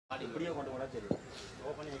இப்படியே கொண்டு போனா சரி.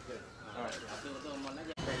 ஓப்பனே இருக்கு. அப்படி வந்து ஒண்ணா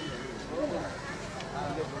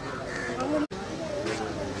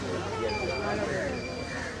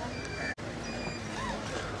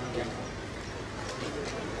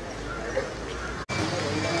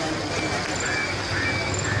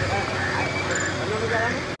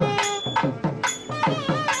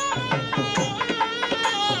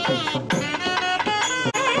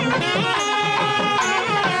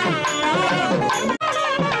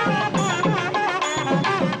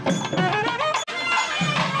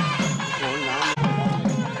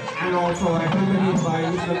also accompanied by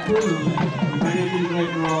Mr. Kulu, Managing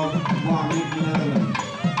Director of Mohammed Netherlands.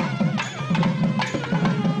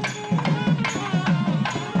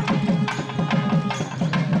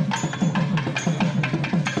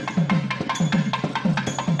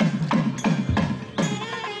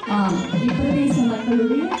 இப்பிரதேச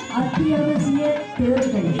மக்களுடைய அத்தியாவசிய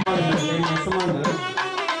தேவைகளை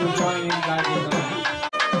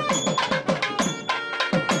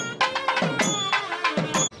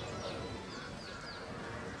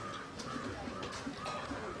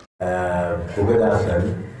Kubedasan,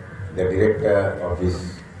 the director of this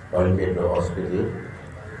Olympic Hospital,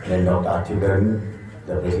 then Dr. Achidan,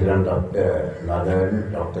 the president of the Northern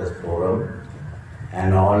Doctors Forum, and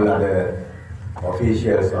all other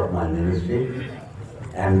officials of my ministry,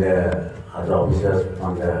 and other officers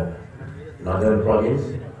from the Northern Province,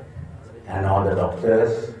 and all the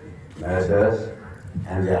doctors, nurses,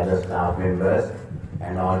 and the other staff members,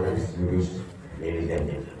 and all the distinguished ladies and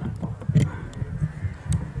gentlemen.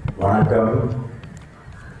 Vanakkam.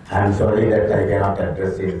 I am sorry that I cannot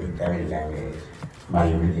address in Tamil language, my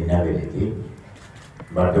inability.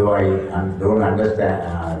 But though I don't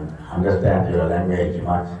understand your language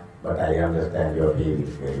much, but I understand your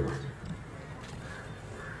feelings very much.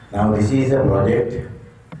 Now this is a project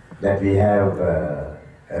that we have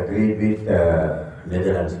agreed with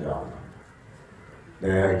Netherlands government.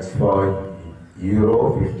 It's for euro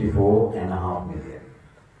 54.5 million.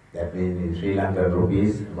 That means in Sri Lankan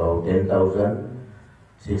rupees about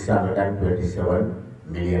 10,627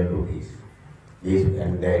 million rupees. This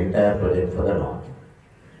and the entire project for the north.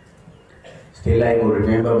 Still I could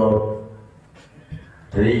remember about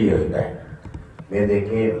 3 years back when they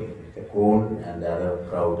came, the Kuhn and the other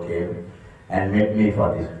crowd came and met me for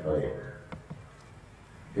this project.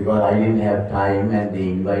 Because I didn't have time and they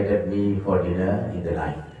invited me for dinner in the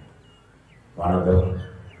night, one of the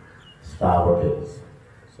star hotels.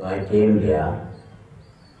 So I came there.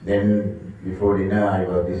 Then before dinner I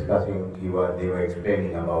was discussing, they were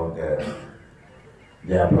explaining about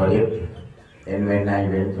their project. And when I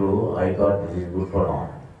went through, I thought this is good for all.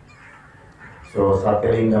 So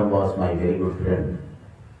Satyaringam was my very good friend.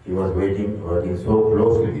 He was working so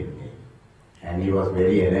closely with me. And he was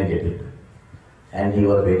very energetic. And he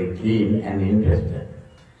was very keen and interested.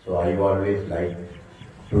 So I always like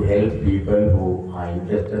to help people who are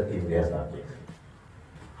interested in their subjects.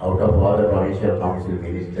 Out of all the provincial council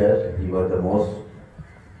ministers, he was the most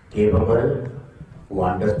capable, who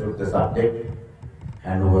understood the subject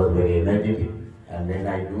and who was very energetic. And when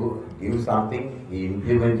I give something, he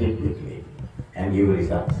implemented it quickly and give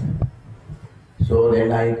results. So then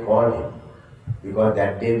I called him, because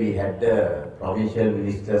that day we had the Provincial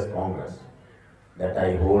Ministers' Congress that I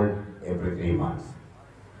hold every 3 months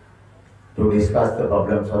to discuss the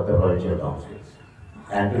problems of the provincial councils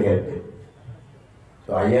and to help them.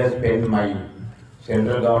 So I have spent my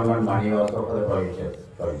central government money also for the provincials.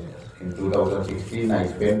 In 2016, I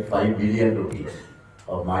spent 5 billion rupees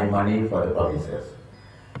of my money for the provinces.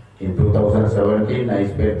 In 2017, I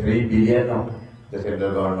spent 3 billion of the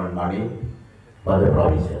central government money for the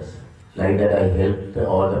provinces. Like that, I helped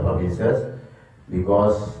all the provinces,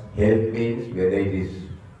 because help means whether it is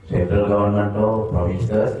central government or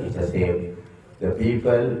provinces, it's the same. The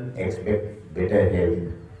people expect better help.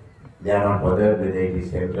 They are not bothered whether it is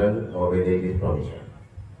central or whether it is provincial.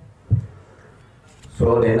 So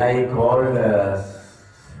then I called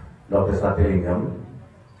Dr. Satyaringam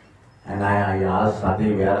and I asked Sati,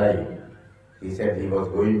 where are you? He said he was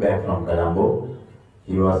going back from Colombo.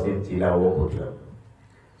 He was in Chilavo, Putlam.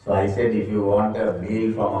 So I said, if you want a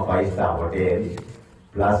meal from a 5-star hotel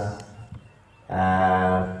plus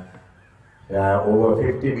over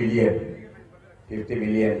 50 million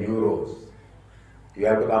euros, you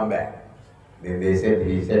have to come back. Then he said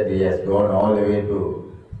he has gone all the way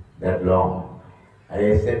to that long.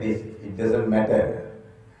 I said, it doesn't matter.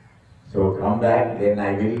 So come back, then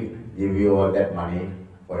I will give you all that money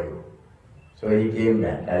for you. So he came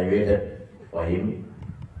back. I waited for him,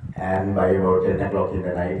 and by about 10 o'clock in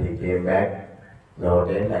the night, he came back to the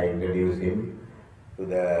hotel. I introduced him to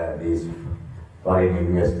these foreign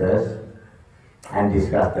investors and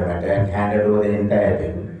discussed the matter and handed over the entire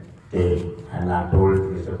thing to him. And I told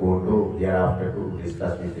Mr. Kotu hereafter to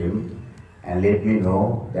discuss with him and let me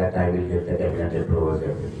know that I will get the cabinet approvals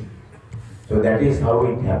everything. So that is how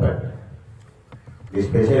it happened. We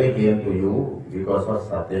especially came to you because of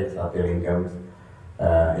Satyalinkham's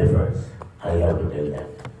efforts. I have to tell that.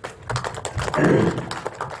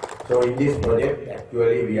 So in this project,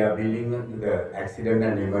 actually we are building the accident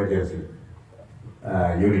and emergency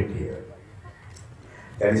unit here.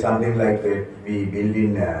 That is something like we build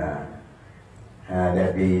in,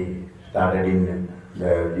 that we started in,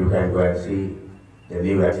 you can go and see the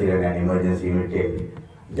new accident and emergency unit in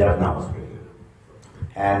Jaffna Hospital.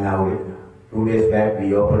 And now, 2 days back,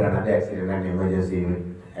 we opened another accident and emergency unit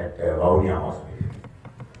at Vaunia Hospital.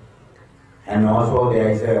 And also there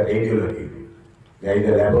is a radiology unit, there is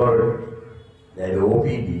a laboratory, there is a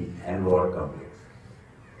OPD and ward complex.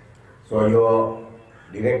 So your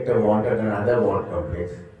director wanted another ward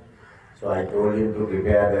complex. So I told him to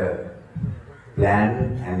prepare the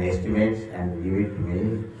plan and estimates and give it to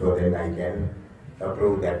me so then I can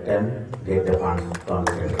approve that and get the funds from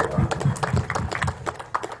the central government.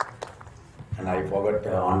 And I forgot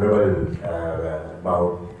Honorable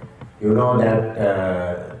about, you know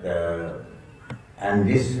that and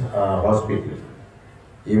this hospital,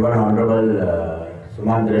 even Honorable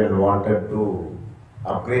Sumantran wanted to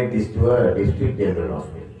upgrade this to a district general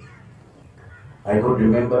hospital. I could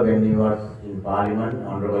remember when he was in Parliament,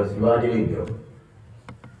 Honorable Sivaji Lingam,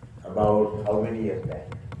 about how many years back?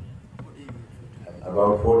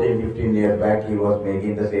 About 14-15 years back, he was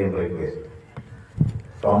making the same request.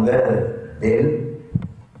 From the then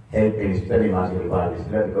Health Minister, Himachal Pradesh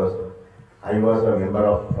Minister, because I was a member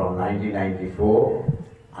of, from 1994,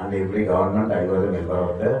 under every government, I was a member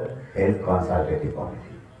of the Health Consultative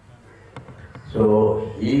Committee.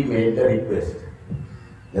 So he made the request,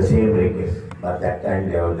 the same request, but that time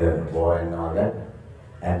there was the war and all that,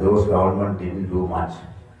 and those government didn't do much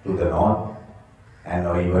to the north and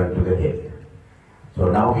or even to the health. So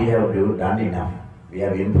now we have done enough. We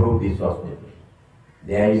have improved this hospital.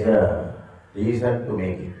 There is a reason to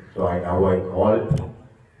make it. So now I called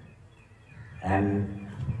and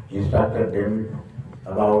instructed them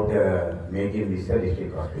about making this a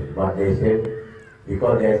district hospital. But they said,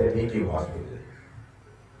 because there is a teaching hospital,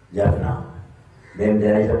 Jaffna, then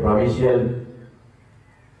there is a provincial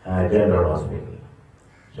general hospital.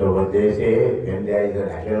 So what they say, when there is a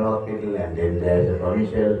national hospital and then there is a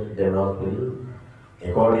provincial general hospital,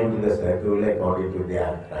 according to the circular, according to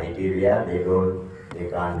their criteria, they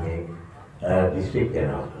can't make a district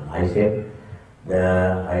general hospital. I said,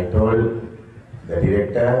 I told the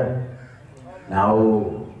director,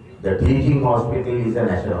 now the teaching hospital is a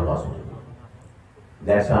national hospital.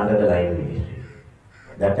 That's under the line ministry.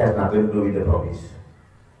 That has nothing to do with the province.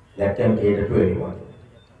 That can cater to anyone.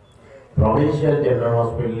 Provincial general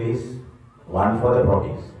hospital is one for the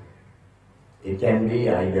province. It can be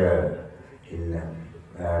either in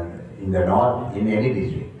the north, in any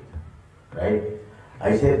district, right?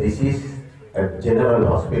 I said this is a general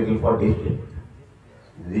hospital for district.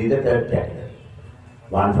 This is the third category.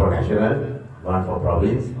 One for national, one for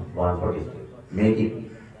province, one for district. Make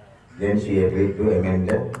it. Then she agreed to amend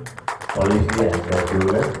the policy and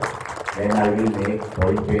circular. Then I will make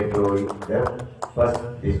Point Pedro the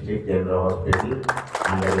first district general hospital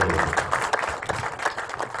under the district.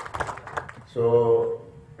 So,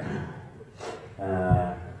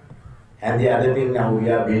 and the other thing, now we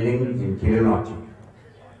are building in Kilinochchi.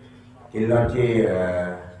 Kilinochchi,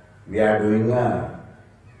 we are doing a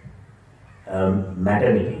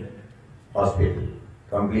maternity hospital,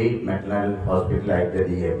 complete maternal hospital like the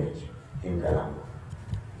DMH in Colombo,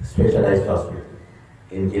 specialized hospital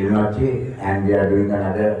in Kilinochchi, and we are doing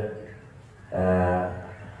another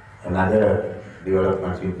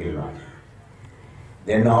development in Kilinochchi.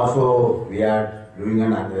 Then also we are doing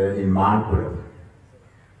another in Manpuram.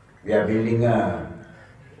 We are building a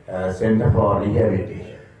center for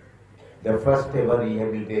rehabilitation, the first ever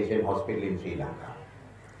rehabilitation hospital in Sri Lanka.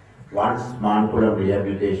 Once Manpuram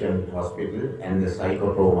Rehabilitation Hospital and the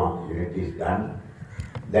psychotrauma unit is done,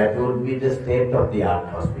 that would be the state-of-the-art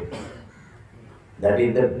hospital. That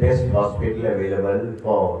is the best hospital available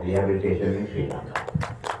for rehabilitation in Sri Lanka.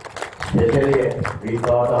 Especially we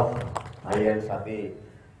thought of, I and Sati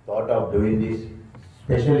thought of doing this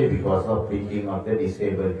especially because of thinking of the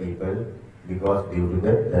disabled people, because due to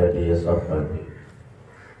the 30 years of country.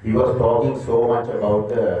 He was talking so much about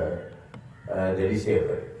the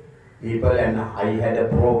disabled people, and I had a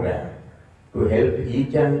program to help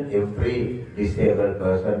each and every disabled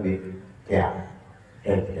person with care,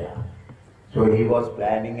 health care. So he was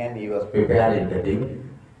planning and he was preparing the thing.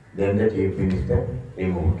 Then the chief minister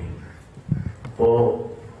removed him for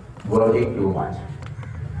working too much.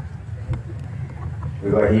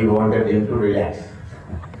 Because he wanted him to relax.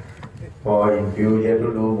 For in future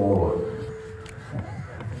to do more work.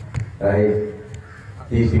 Right?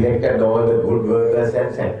 He selected all the good workers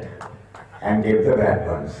and set and kept the bad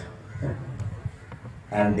ones.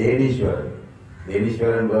 And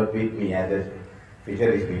Denishwaran worked with me as a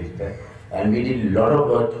fisheries minister, and we did a lot of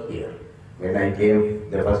work here. When I came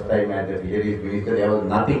the first time as the fisheries minister, there was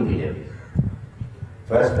nothing fisheries.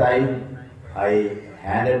 First time I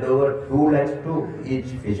handed over 2 lakhs to each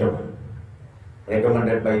fisherman,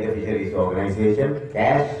 recommended by the fisheries organization,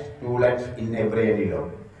 cash 2 lakhs in every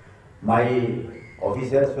loan. My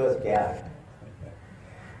officers were scared.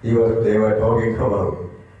 They were talking about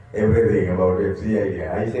everything, about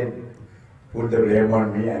FCI. I said, put the blame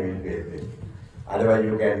on me, I will pay it. Otherwise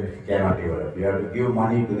you cannot develop. You have to give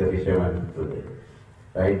money to the fishermen today.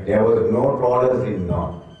 Right? There was no trawlers in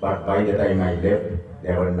North, but by the time I left,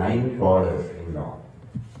 there were 9 trawlers in North.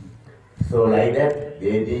 So like that,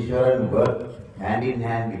 Denishwaran worked hand in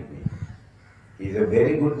hand with me. He is a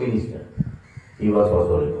very good minister. He was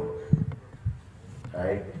also removed.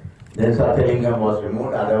 Right? Then Sathalingam was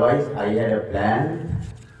removed. Otherwise, I had a plan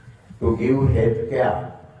to give health care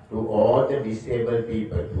to all the disabled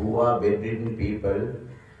people who are bedridden people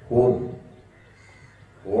whom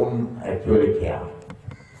actually care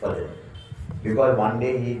for them. Because one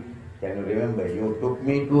day can you remember, you took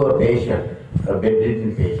me to a patient, a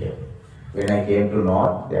bedridden patient. When I came to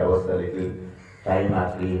North, there was a little time.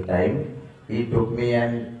 He took me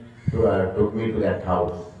took me to that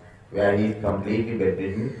house where he is completely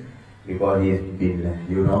bedridden because he's been,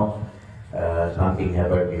 something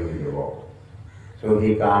happened during the war. So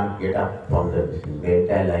he can't get up from the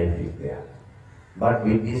entire life is there. But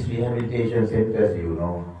with these rehabilitation centers,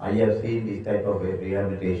 I have seen this type of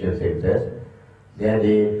rehabilitation centers, there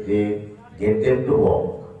they get them to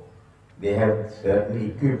walk. They have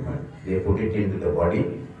certain equipment, they put it into the body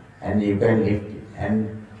and you can lift it.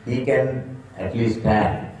 And he can at least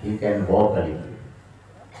stand, he can walk a little,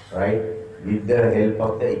 right? With the help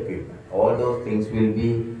of the equipment. All those things will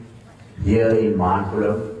be here in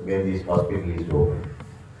Mankulam when this hospital is open.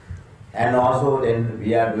 And also then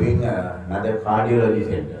we are doing another cardiology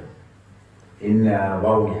center in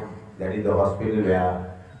Vavuniya. That is the hospital where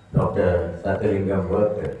Dr. Sathalingam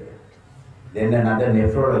worked earlier. Then another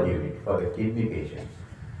nephrology unit for the kidney patients.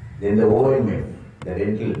 Then the OMF, the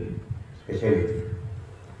dental specialty,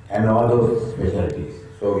 and all those specialties.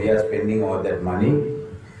 So we are spending all that money.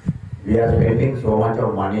 We are spending so much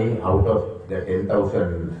of money out of the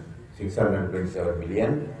 10,627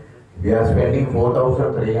 million. We are spending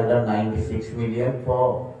 4,396 million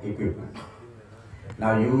for equipment.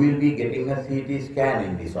 Now you will be getting a CT scan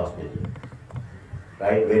in this hospital.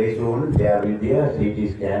 Right, very soon there will be a CT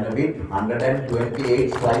scan with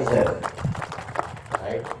 128 slicers.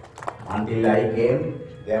 Right? Until I came,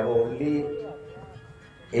 there were only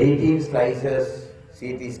 18 slicers,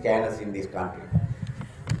 CT scanners in this country.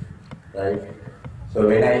 Right? So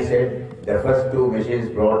when I said the first 2 machines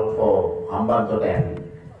brought for Hambantota and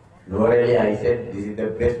Nuwara Eliya, I said this is the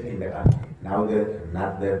best in the country. Now the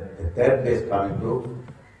third best coming to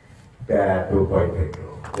 2.5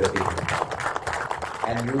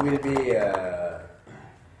 and you will be,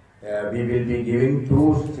 we will be giving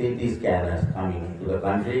 2 CT scanners coming to the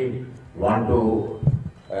country, one to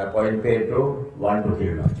Point Pedro, one to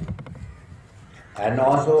Kilmarnock. And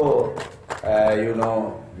also,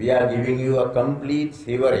 we are giving you a complete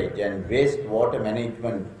sewerage and waste water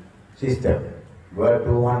management system worth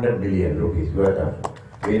 200 million rupees worth of.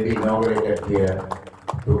 Will be inaugurated here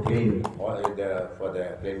to clean for the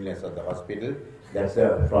cleanliness of the hospital. That's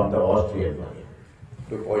from the Austrian money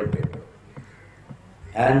to Point Pedro.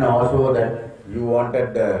 And also that you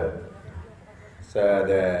wanted the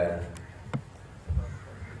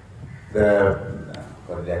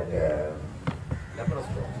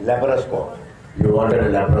laparoscope. You wanted a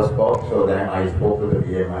laparoscope, so then I spoke to the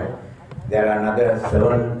BMI. There are another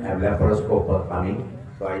 7 laparoscopes coming,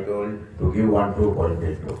 so I told to give one to Point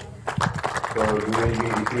Pedro. So you will be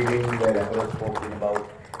receiving the laparoscope in about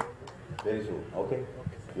very soon, okay?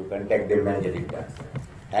 You contact them and get it done.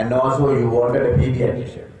 And also you wanted a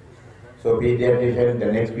pediatrician. So pediatrician,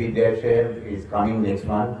 the next pediatrician is coming next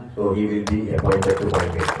month, so he will be appointed to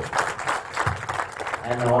Point Pedro.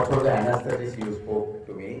 And also the anesthetist you spoke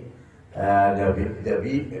to me.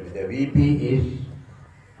 The VP is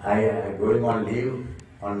going on leave,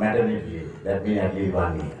 on maternity leave. That means at least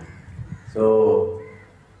 1 year. So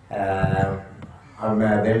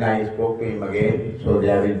Then I spoke to him again, so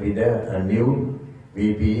there will be a new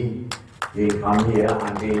VP will come here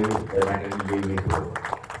until the maternity leave is over.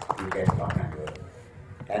 He can come and work.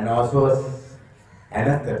 And also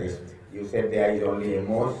anesthetist. You said there is only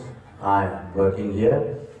MOs working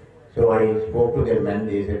here. So I spoke to them and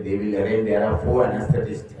they said they will arrange, there are 4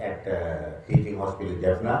 anesthetists at teaching hospital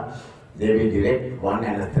Jaffna. They will direct 1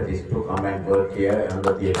 anesthetist to come and work here on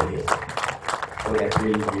the theatre days. So that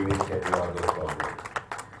we will settle all those problems.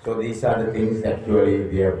 So these are the things actually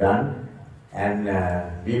we have done, and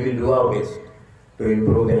we will do our best to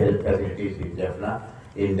improve the health facilities in Jaffna,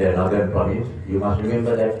 in the northern province. You must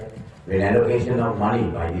remember that when allocation of money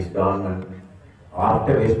by this government,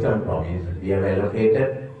 after western province, we have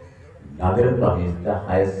allocated northern province the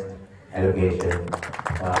highest allocation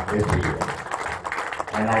every year.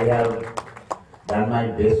 And I have done my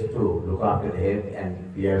best to look after the health,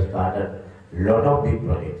 and we have started a lot of big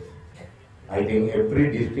projects. I think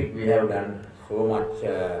every district we have done so much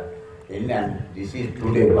and this is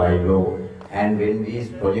today by law. And when these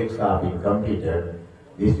projects are being completed,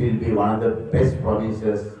 this will be one of the best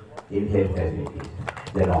provinces in health facilities,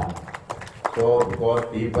 the north. So because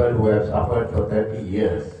people who have suffered for 30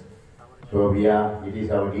 years, so it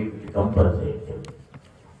is our duty to compensate them,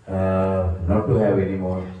 not to have any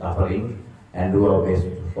more suffering and do our best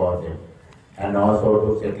for them. And also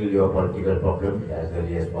to settle your political problems as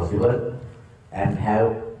early as possible and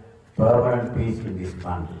have permanent peace in this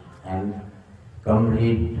country and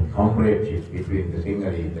complete comradeship between the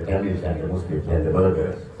Sinhalese, the Tamils and the Muslims and the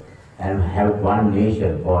Burghers, and have one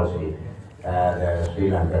nation called the Sri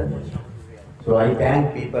Lankan nation. So I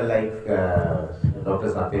thank people like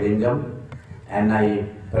Dr. Satyalingam, and I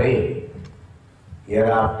pray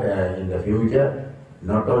hereafter in the future,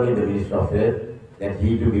 not only the Minister of Health, that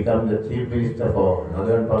he to become the Chief Minister for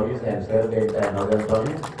Northern Province and serve the entire Northern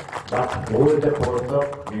Province, but hold the post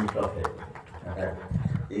of Minister of Health,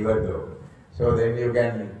 even though. So then you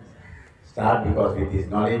can start, because with his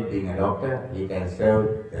knowledge, being a doctor, he can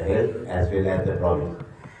serve the health as well as the province.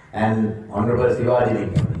 And Honorable Sivaji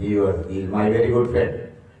Lingam, he is my very good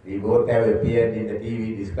friend. We both have appeared in the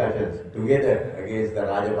TV discussions together against the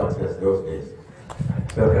Rajapaksas those days.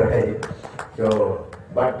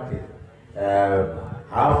 But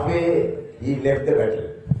halfway he left the battle,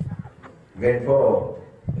 went for,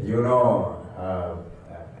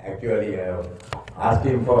 actually asked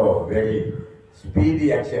him for very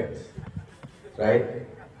speedy actions, right?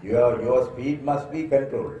 Your speed must be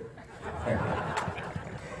controlled.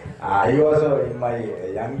 I also, in my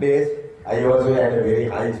young days, I also had a very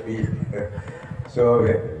high speed. So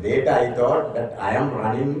later I thought that I am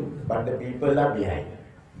running, but the people are behind.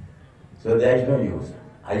 So there is no use.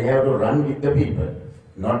 I have to run with the people,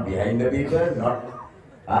 not behind the people, not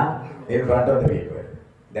in front of the people.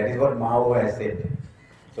 That is what Mao has said.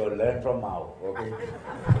 So learn from Mao, okay?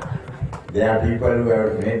 There are people who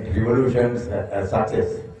have made revolutions a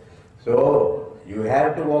success. So you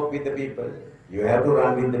have to walk with the people, you have to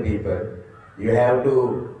run with the people, you have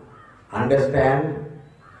to understand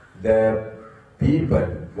the people,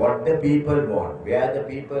 what the people want, where the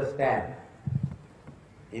people stand.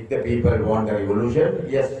 If the people want the revolution,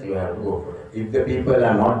 yes, you have to go for it. If the people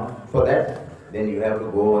are not for that, then you have to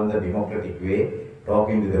go on the democratic way,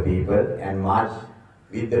 talking to the people and march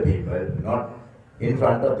with the people, not in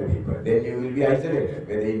front of the people. Then you will be isolated,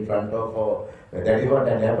 whether in front of or... That is what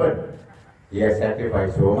had happened. He has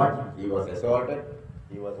sacrificed so much, he was assaulted,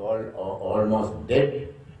 he was almost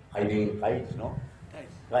dead, I think fights, no?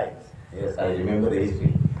 Fights. Yes, I remember the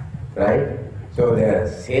history, right? So the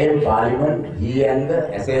same parliament, he and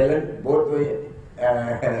the assailant both were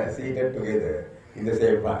seated together in the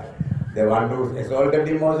same part. The one who assaulted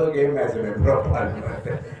him also came as a member of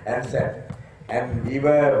parliament and sat. And we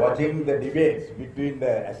were watching the debates between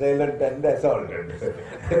the assailant and the assaulted,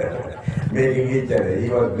 making each other. He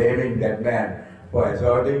was blaming that man for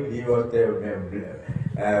assaulting, he was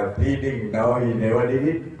pleading, no, he never did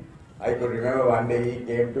it. I could remember one day he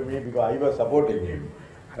came to me because I was supporting him.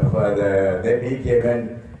 Then he came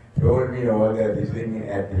and told me all this thing,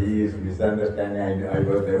 and he is misunderstanding, I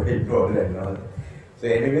was never involved and all. So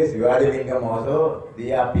anyway, Sivaji Lingam also,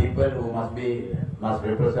 they are people who must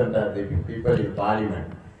represent the people in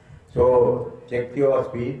parliament. So check your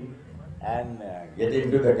speed and get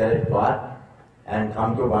into the correct path and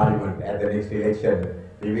come to parliament at the next election.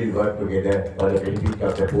 We will work together for the benefit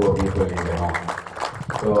of the poor people in the north.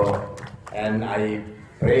 So, and I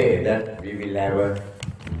pray that we will have a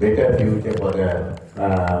better future for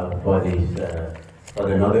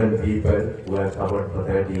the northern people who have suffered for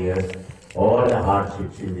 30 years. All the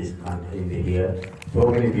hardships in this country, in the year. So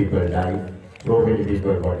many people died, so many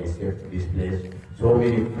people got displaced, So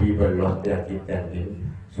many people lost their kids and things.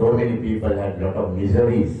 So many people had lot of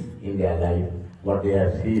miseries in their life, what they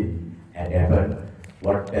have seen and happened,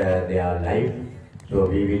 what their life. So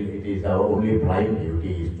it is our only prime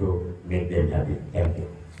duty is to make them happy. Thank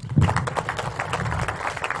you.